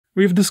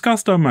We have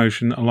discussed our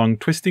motion along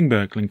twisting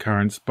birkeland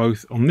currents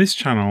both on this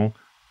channel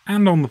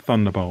and on the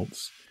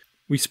Thunderbolts.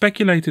 We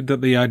speculated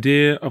that the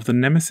idea of the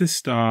Nemesis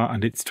Star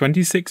and its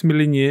 26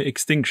 million year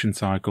extinction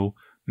cycle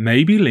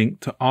may be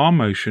linked to our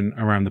motion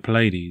around the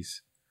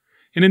Pleiades.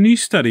 In a new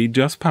study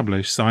just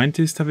published,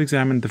 scientists have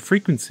examined the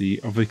frequency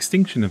of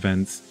extinction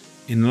events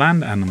in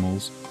land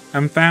animals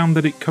and found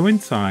that it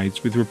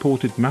coincides with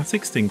reported mass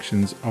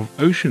extinctions of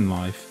ocean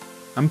life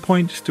and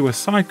points to a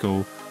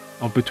cycle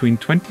of between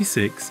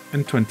 26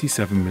 and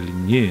 27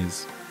 million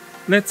years.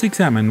 Let's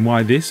examine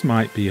why this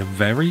might be a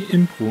very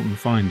important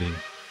finding.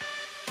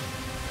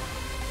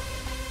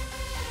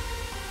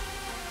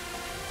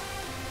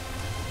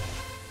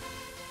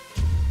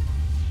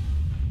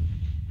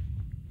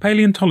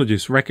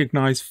 Paleontologists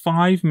recognize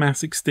 5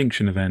 mass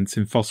extinction events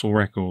in fossil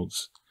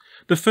records.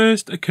 The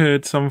first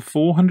occurred some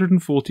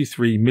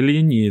 443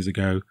 million years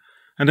ago,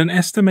 and an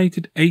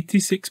estimated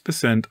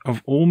 86%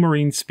 of all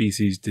marine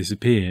species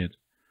disappeared.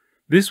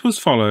 This was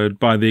followed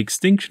by the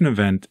extinction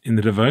event in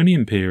the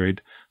Devonian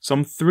period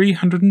some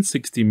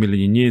 360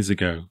 million years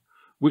ago,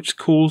 which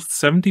caused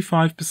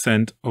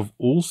 75% of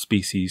all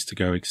species to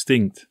go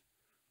extinct.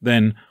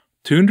 Then,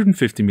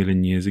 250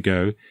 million years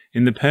ago,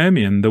 in the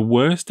Permian, the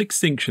worst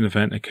extinction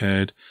event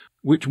occurred,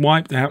 which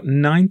wiped out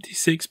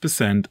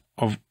 96%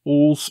 of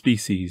all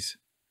species.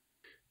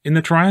 In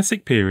the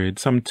Triassic period,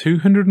 some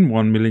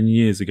 201 million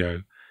years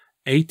ago,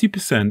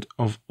 80%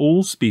 of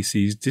all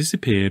species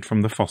disappeared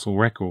from the fossil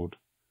record.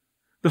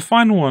 The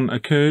final one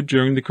occurred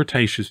during the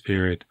Cretaceous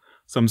period,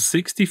 some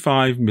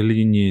 65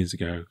 million years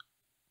ago.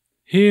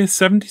 Here,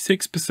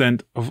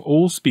 76% of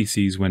all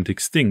species went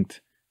extinct,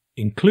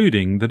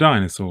 including the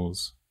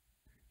dinosaurs.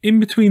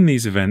 In between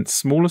these events,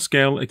 smaller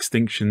scale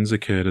extinctions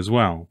occurred as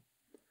well.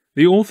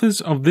 The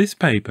authors of this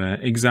paper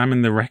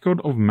examined the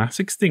record of mass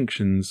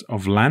extinctions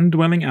of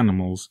land-dwelling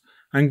animals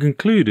and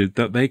concluded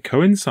that they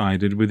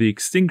coincided with the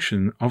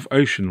extinction of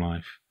ocean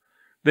life.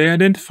 They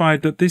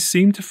identified that this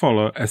seemed to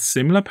follow a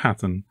similar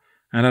pattern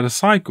and had a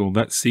cycle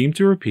that seemed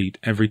to repeat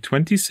every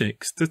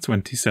 26 to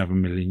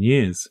 27 million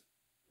years.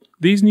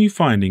 These new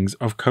findings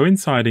of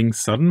coinciding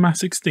sudden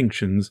mass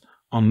extinctions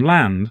on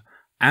land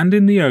and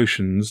in the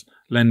oceans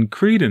lend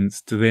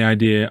credence to the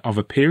idea of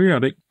a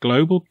periodic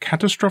global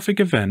catastrophic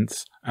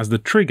events as the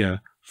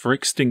trigger for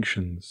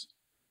extinctions.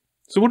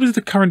 So what is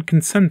the current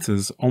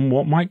consensus on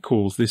what might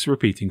cause this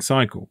repeating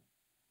cycle?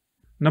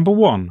 Number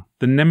 1.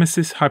 The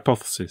Nemesis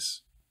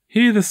Hypothesis.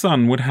 Here the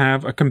Sun would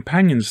have a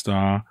companion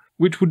star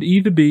which would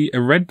either be a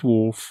red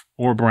dwarf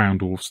or a brown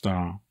dwarf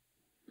star.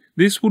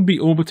 This would be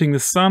orbiting the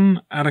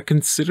Sun at a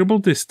considerable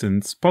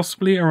distance,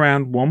 possibly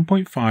around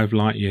 1.5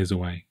 light years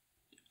away,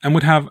 and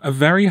would have a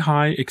very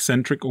high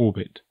eccentric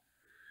orbit.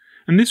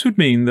 And this would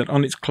mean that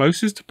on its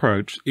closest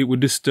approach it would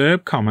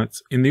disturb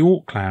comets in the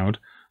Oort cloud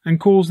and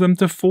cause them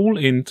to fall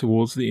in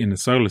towards the inner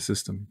solar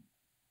system.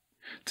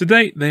 To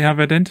date they have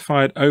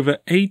identified over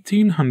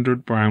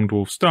 1,800 brown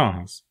dwarf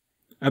stars.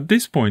 At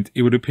this point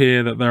it would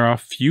appear that there are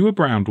fewer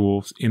brown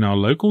dwarfs in our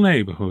local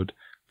neighbourhood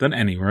than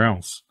anywhere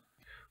else,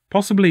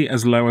 possibly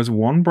as low as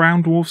 1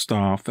 brown dwarf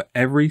star for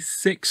every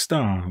 6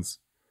 stars.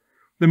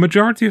 The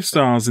majority of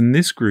stars in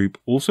this group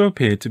also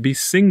appear to be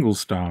single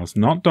stars,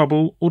 not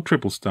double or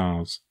triple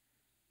stars.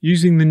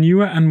 Using the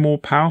newer and more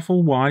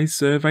powerful WISE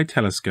survey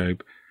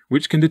telescope,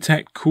 which can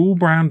detect cool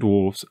brown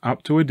dwarfs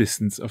up to a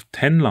distance of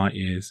 10 light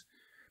years,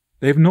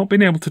 they have not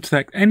been able to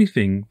detect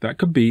anything that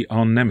could be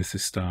our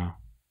Nemesis star.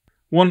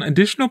 One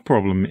additional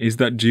problem is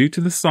that due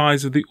to the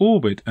size of the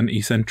orbit and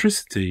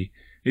eccentricity,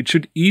 it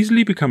should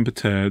easily become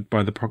perturbed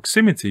by the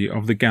proximity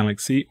of the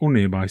galaxy or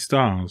nearby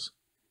stars.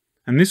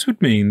 And this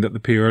would mean that the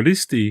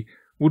periodicity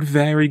would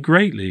vary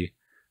greatly,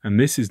 and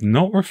this is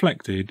not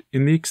reflected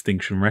in the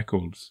extinction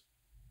records.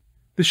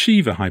 The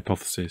Shiva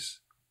Hypothesis.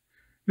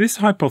 This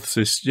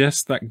hypothesis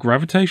suggests that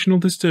gravitational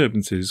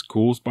disturbances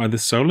caused by the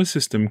solar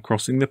system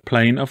crossing the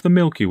plane of the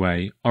Milky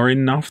Way are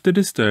enough to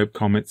disturb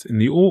comets in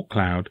the Oort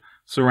cloud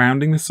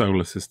surrounding the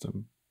solar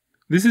system.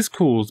 This is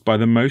caused by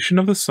the motion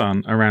of the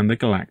Sun around the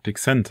galactic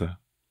centre.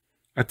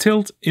 A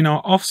tilt in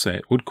our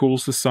offset would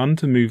cause the Sun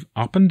to move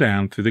up and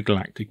down through the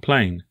galactic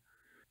plane.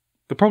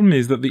 The problem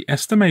is that the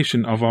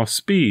estimation of our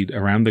speed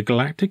around the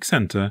galactic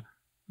centre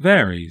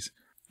varies,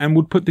 and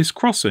would put this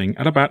crossing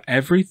at about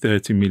every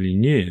 30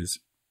 million years.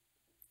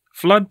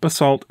 Flood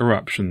basalt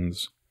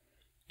eruptions.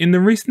 In the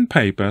recent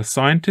paper,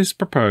 scientists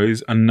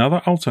propose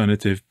another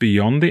alternative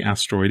beyond the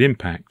asteroid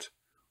impact.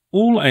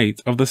 All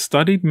 8 of the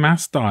studied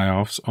mass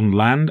die-offs on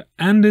land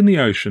and in the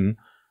ocean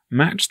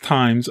match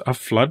times of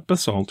flood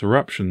basalt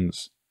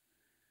eruptions.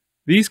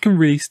 These can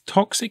release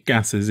toxic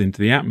gases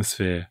into the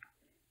atmosphere.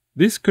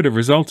 This could have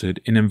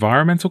resulted in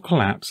environmental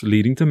collapse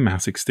leading to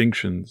mass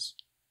extinctions.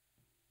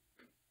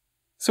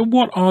 So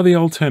what are the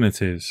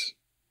alternatives?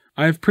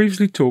 I have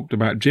previously talked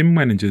about Jim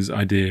Wenninger's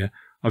idea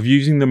of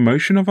using the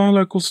motion of our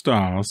local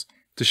stars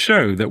to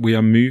show that we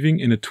are moving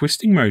in a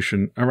twisting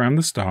motion around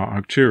the star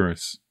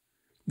Arcturus.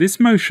 This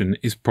motion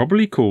is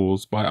probably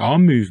caused by our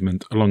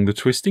movement along the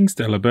twisting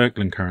stellar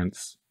birkeland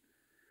currents.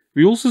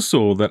 We also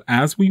saw that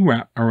as we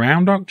wrap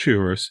around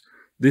Arcturus,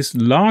 this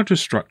larger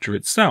structure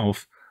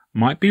itself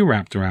might be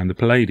wrapped around the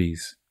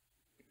Pleiades.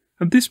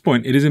 At this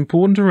point, it is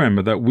important to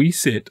remember that we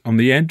sit on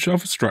the edge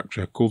of a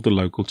structure called the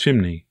local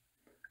chimney.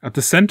 At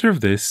the centre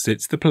of this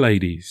sits the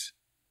Pleiades.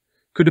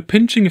 Could a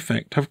pinching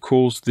effect have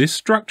caused this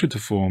structure to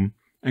form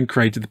and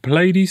created the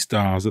Pleiades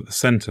stars at the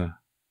centre?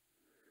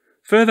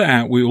 Further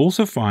out we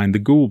also find the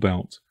Ghoul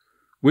Belt,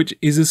 which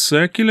is a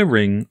circular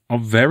ring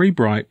of very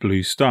bright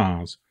blue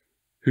stars,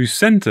 whose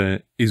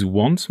centre is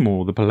once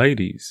more the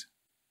Pleiades.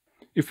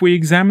 If we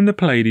examine the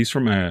Pleiades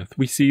from Earth,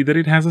 we see that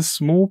it has a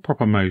small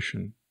proper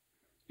motion.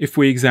 If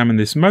we examine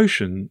this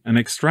motion and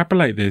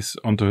extrapolate this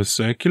onto a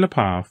circular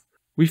path,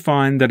 we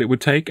find that it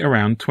would take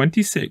around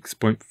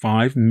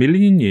 26.5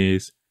 million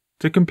years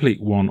to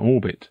complete one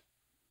orbit.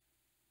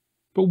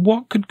 But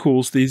what could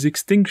cause these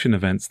extinction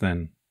events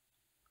then?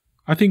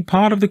 I think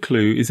part of the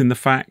clue is in the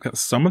fact that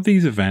some of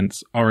these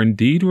events are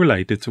indeed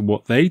related to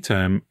what they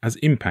term as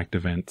impact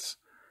events,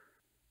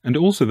 and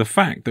also the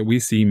fact that we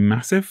see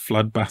massive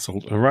flood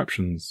basalt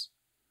eruptions.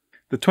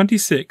 The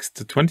 26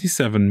 to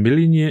 27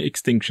 million year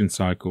extinction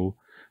cycle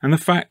and the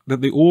fact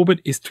that the orbit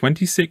is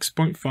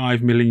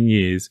 26.5 million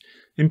years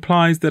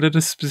implies that at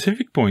a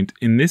specific point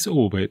in this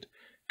orbit,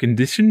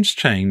 conditions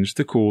change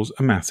to cause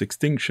a mass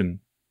extinction.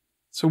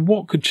 So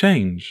what could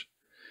change?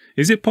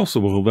 Is it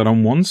possible that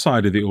on one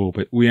side of the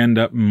orbit we end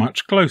up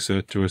much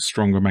closer to a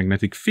stronger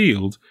magnetic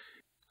field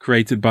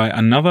created by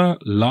another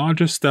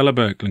larger stellar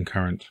birkeland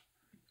current?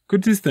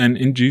 Could this then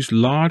induce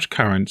large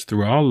currents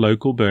through our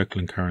local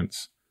birkeland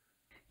currents?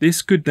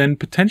 This could then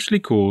potentially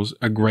cause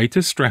a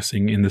greater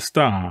stressing in the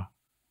star,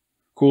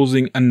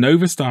 causing a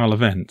nova-style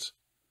event,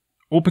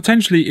 or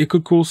potentially it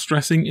could cause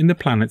stressing in the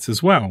planets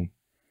as well,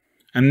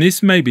 and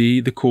this may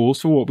be the cause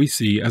for what we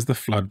see as the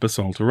flood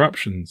basalt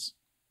eruptions.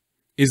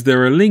 Is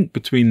there a link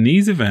between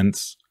these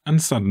events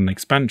and sudden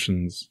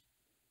expansions?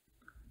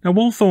 Now,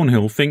 while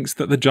Thornhill thinks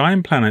that the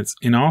giant planets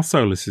in our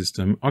solar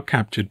system are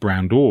captured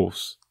brown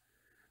dwarfs,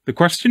 the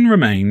question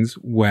remains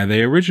where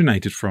they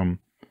originated from,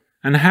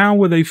 and how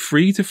were they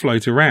free to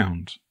float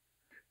around?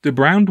 The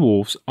brown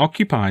dwarfs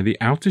occupy the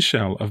outer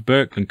shell of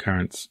birkeland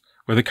currents,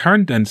 where the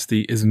current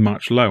density is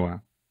much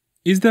lower.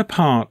 Is there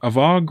part of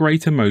our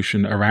greater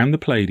motion around the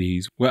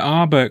Pleiades where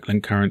our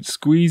birkeland current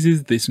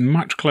squeezes this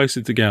much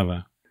closer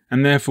together,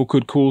 and therefore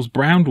could cause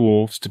brown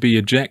dwarfs to be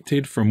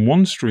ejected from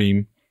one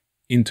stream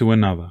into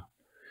another?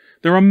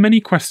 There are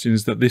many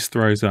questions that this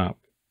throws up.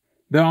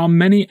 There are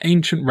many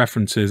ancient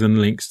references and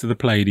links to the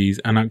Pleiades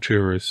and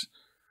Arcturus,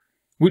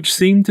 which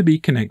seem to be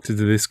connected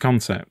to this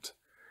concept,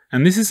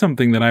 and this is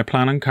something that I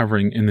plan on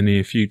covering in the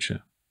near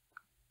future.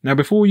 Now,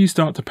 before you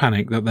start to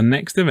panic that the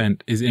next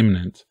event is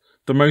imminent,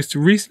 the most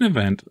recent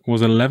event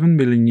was 11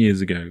 million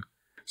years ago,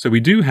 so we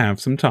do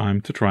have some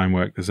time to try and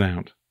work this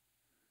out.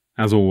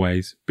 As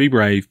always, be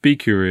brave, be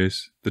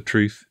curious, the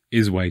truth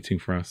is waiting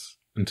for us.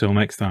 Until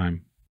next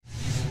time.